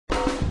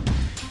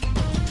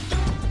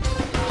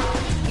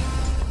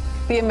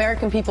The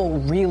American people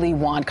really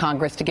want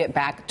Congress to get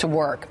back to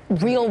work,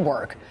 real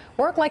work.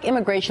 Work like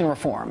immigration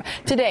reform.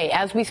 Today,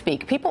 as we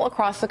speak, people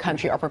across the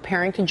country are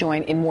preparing to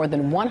join in more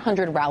than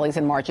 100 rallies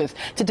and marches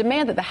to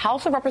demand that the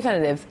House of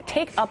Representatives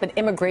take up an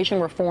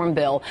immigration reform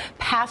bill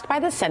passed by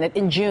the Senate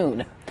in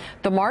June.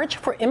 The March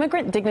for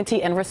Immigrant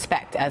Dignity and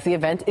Respect, as the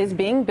event is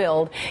being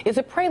billed, is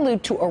a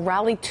prelude to a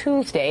rally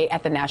Tuesday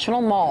at the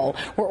National Mall,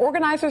 where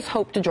organizers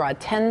hope to draw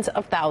tens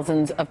of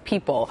thousands of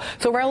people.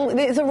 So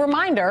it's a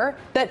reminder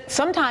that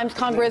sometimes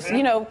Congress,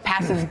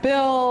 passes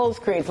bills,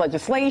 creates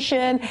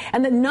legislation,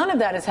 and that none of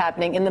that is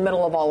happening in the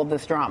middle of all of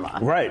this drama.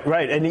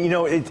 Right. And,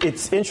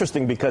 it's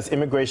interesting because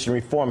immigration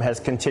reform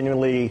has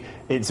continually,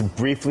 it's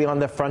briefly on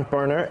the front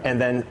burner, and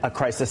then a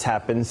crisis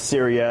happens,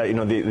 Syria,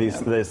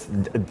 this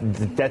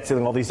debt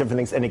ceiling, all these different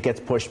things, and it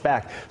gets pushed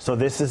back. So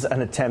this is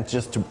an attempt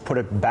just to put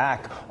it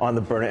back on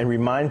the burner and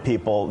remind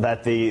people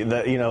that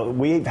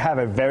we have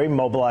a very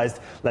mobilized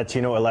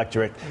Latino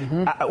electorate.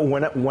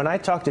 When I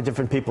talk to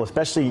different people,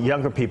 especially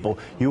younger people,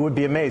 you would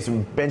be amazed.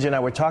 Benjy and I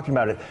were talking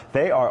about it.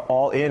 They are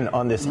all in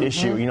on this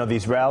issue.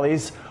 These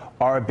rallies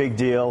are a big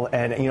deal,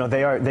 and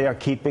they are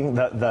keeping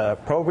the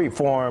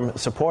pro-reform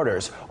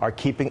supporters are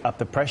keeping up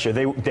the pressure.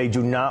 They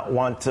do not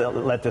want to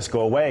let this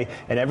go away.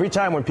 And every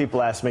time when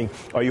people ask me,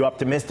 "Are you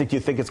optimistic? Do you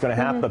think it's going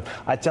to happen?"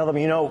 I tell them,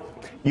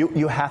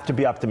 you have to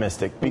be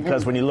optimistic,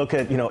 because when you look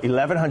at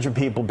 1,100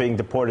 people being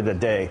deported a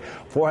day,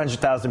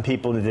 400,000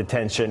 people in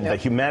detention, the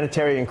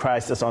humanitarian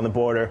crisis on the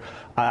border,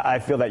 I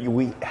feel that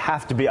we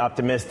have to be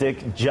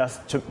optimistic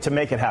just to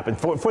make it happen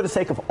for the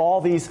sake of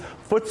all these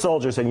foot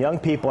soldiers and young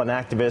people and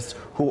activists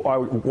who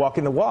are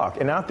walking the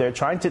walk and out there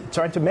trying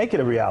to make it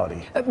a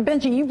reality.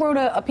 Benjy, you wrote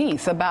a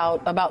piece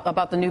about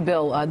the new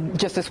bill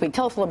just this week.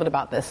 Tell us a little bit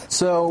about this.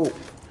 So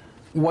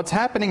what's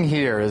happening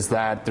here is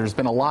that there's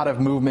been a lot of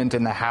movement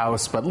in the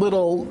House, but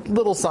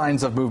little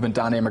signs of movement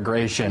on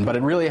immigration, but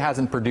it really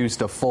hasn't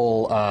produced a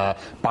full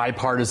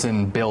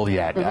bipartisan bill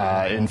yet.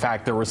 In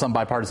fact, there were some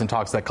bipartisan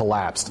talks that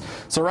collapsed.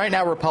 So right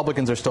now,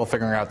 Republicans are still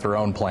figuring out their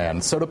own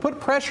plans. So to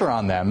put pressure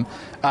on them,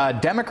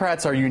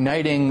 Democrats are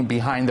uniting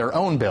behind their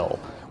own bill,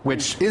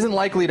 which isn't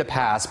likely to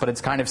pass, but it's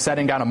kind of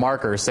setting down a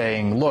marker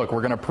saying, look, we're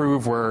going to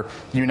prove we're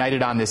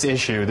united on this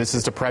issue. This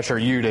is to pressure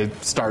you to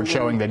start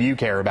showing that you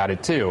care about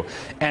it, too.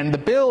 And the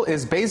bill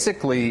is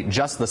basically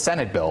just the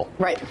Senate bill.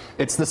 Right.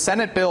 It's the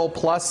Senate bill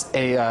plus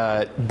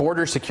a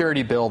border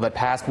security bill that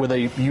passed with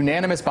a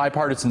unanimous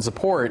bipartisan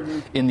support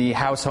in the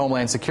House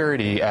Homeland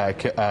Security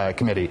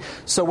Committee.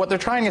 So what they're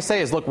trying to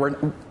say is, look,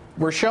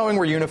 we're showing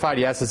we're unified.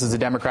 Yes, this is a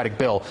Democratic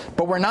bill,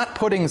 but we're not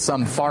putting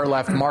some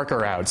far-left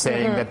marker out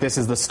saying that this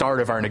is the start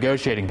of our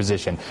negotiating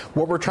position.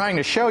 What we're trying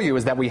to show you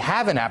is that we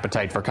have an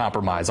appetite for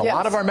compromise. A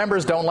lot of our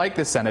members don't like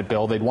this Senate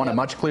bill. They'd want a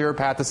much clearer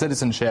path to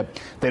citizenship.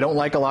 They don't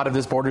like a lot of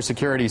this border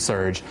security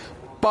surge.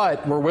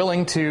 But we're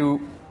willing to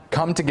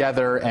come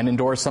together and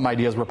endorse some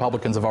ideas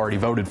Republicans have already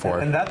voted for.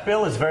 And that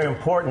bill is very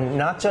important,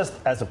 not just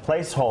as a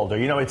placeholder.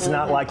 It's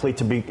not likely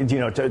to be,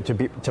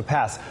 to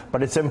pass,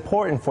 but it's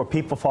important for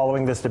people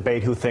following this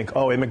debate who think,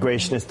 oh,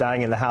 immigration is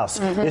dying in the House.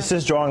 This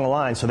is drawing a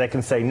line so they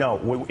can say,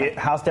 no,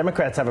 House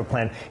Democrats have a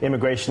plan.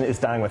 Immigration is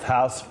dying with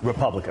House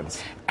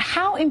Republicans.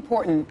 How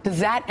important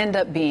does that end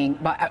up being?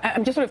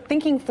 I'm just sort of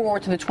thinking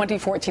forward to the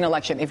 2014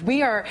 election. If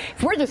we're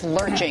just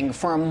lurching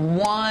from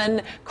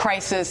one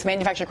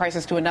manufactured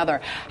crisis to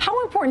another,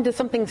 how important does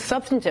something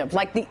substantive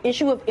like the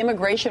issue of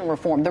immigration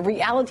reform, the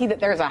reality that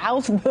there's a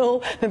House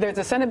bill, that there's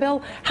a Senate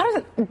bill,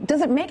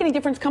 does it make any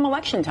difference come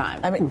election time?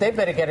 I mean, they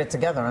better get it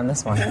together on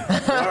this one.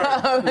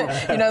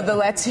 The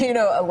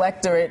Latino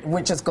electorate,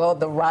 which is called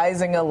the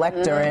rising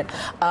electorate,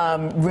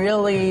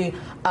 really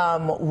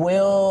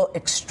will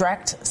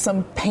extract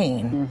some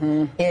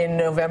pain in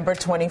November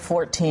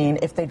 2014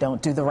 if they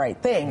don't do the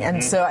right thing.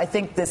 And so I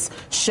think this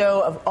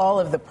show of all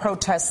of the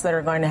protests that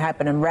are going to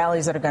happen and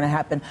rallies that are going to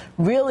happen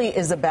really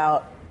is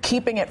about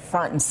keeping it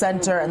front and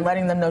center and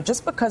letting them know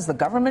just because the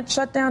government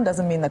shut down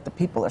doesn't mean that the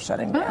people are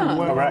shutting down.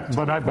 Well,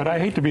 but I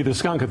hate to be the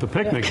skunk at the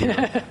picnic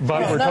here.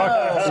 But we're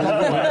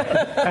talking.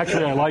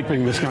 Actually, I like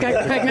being the skunk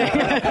at the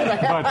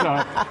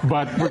picnic.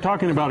 But we're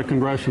talking about a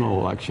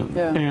congressional election,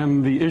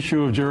 and the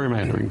issue of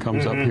gerrymandering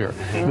comes up here.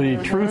 The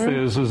truth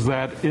is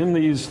that in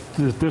these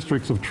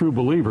districts of true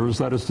believers,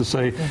 that is to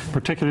say,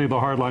 particularly the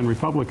hardline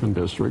Republican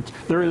districts,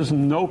 there is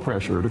no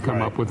pressure to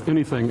come up with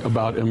anything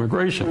about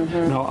immigration.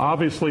 Now,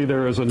 obviously,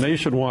 there is a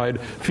nationwide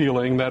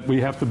feeling that we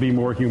have to be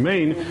more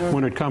humane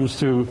when it comes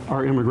to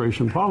our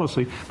immigration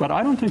policy. But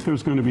I don't think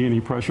there's going to be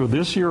any pressure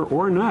this year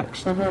or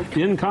next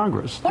in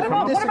Congress. What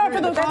about for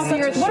those off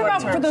years? What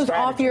about for those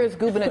off years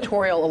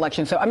gubernatorial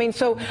elections? So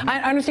I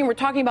understand we're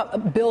talking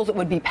about bills that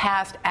would be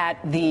passed at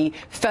the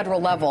federal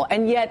level,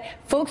 and yet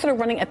folks that are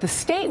running at the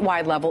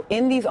statewide level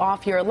in these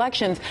off year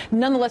elections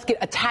nonetheless get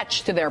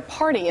attached to their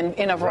party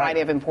in a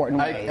variety of important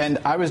ways. And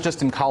I was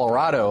just in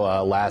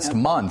Colorado last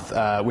month,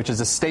 which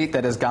is a state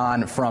that has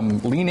gone from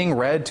leaning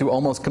red to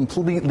almost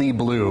completely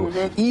blue.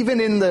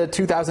 Even in the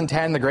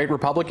 2010, the great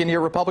Republican year,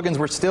 Republicans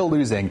were still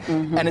losing.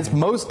 And it's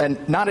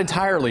and not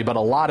entirely, but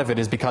a lot of it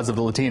is because of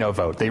the Latino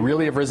vote. They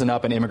really have risen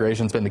up, and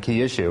immigration's been the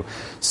key issue.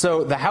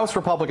 So the House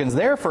Republicans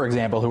there, for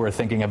example, who are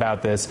thinking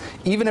about this,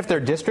 even if their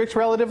district's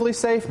relatively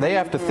safe, they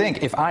have to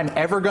think, if I'm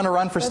ever going to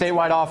run for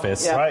statewide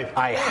office,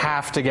 I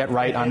have to get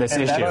right on this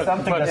issue.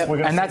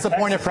 And that's a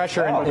point of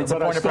pressure. It's a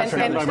point of pressure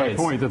in other states.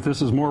 My point that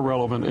this is more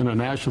relevant in a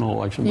national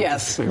election.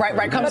 Yes,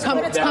 right. Come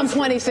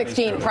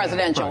 2016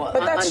 presidential.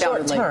 But that's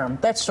short term.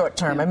 That's short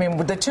term. I mean,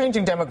 with the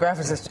changing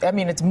demographics,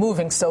 it's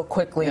moving so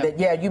quickly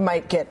that you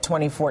might get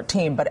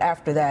 2014, but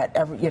after that,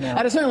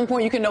 at a certain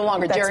point, you can no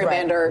longer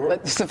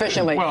gerrymander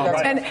sufficiently.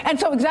 And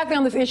so exactly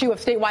on this issue of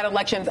statewide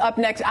elections, up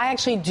next, I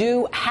actually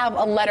do have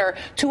a letter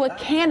to a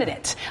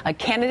candidate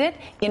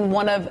in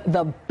one of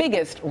the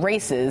biggest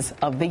races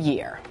of the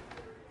year.